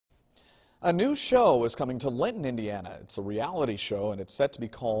A new show is coming to Linton, Indiana. It's a reality show, and it's set to be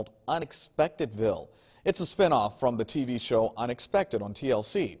called Unexpectedville. It's a spinoff from the TV show Unexpected on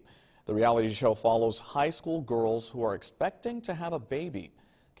TLC. The reality show follows high school girls who are expecting to have a baby.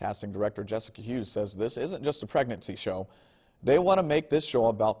 Casting director Jessica Hughes says this isn't just a pregnancy show. They want to make this show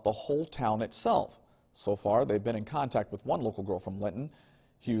about the whole town itself. So far, they've been in contact with one local girl from Linton.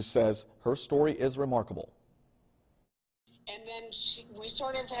 Hughes says her story is remarkable. And then we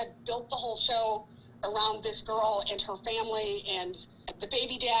sort of had built the whole show around this girl and her family and the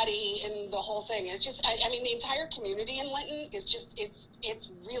baby daddy and the whole thing. And it's just, I mean, the entire community in Linton is just,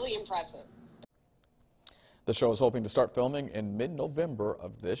 it's really impressive. The show is hoping to start filming in mid-November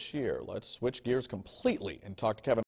of this year. Let's switch gears completely and talk to Kevin.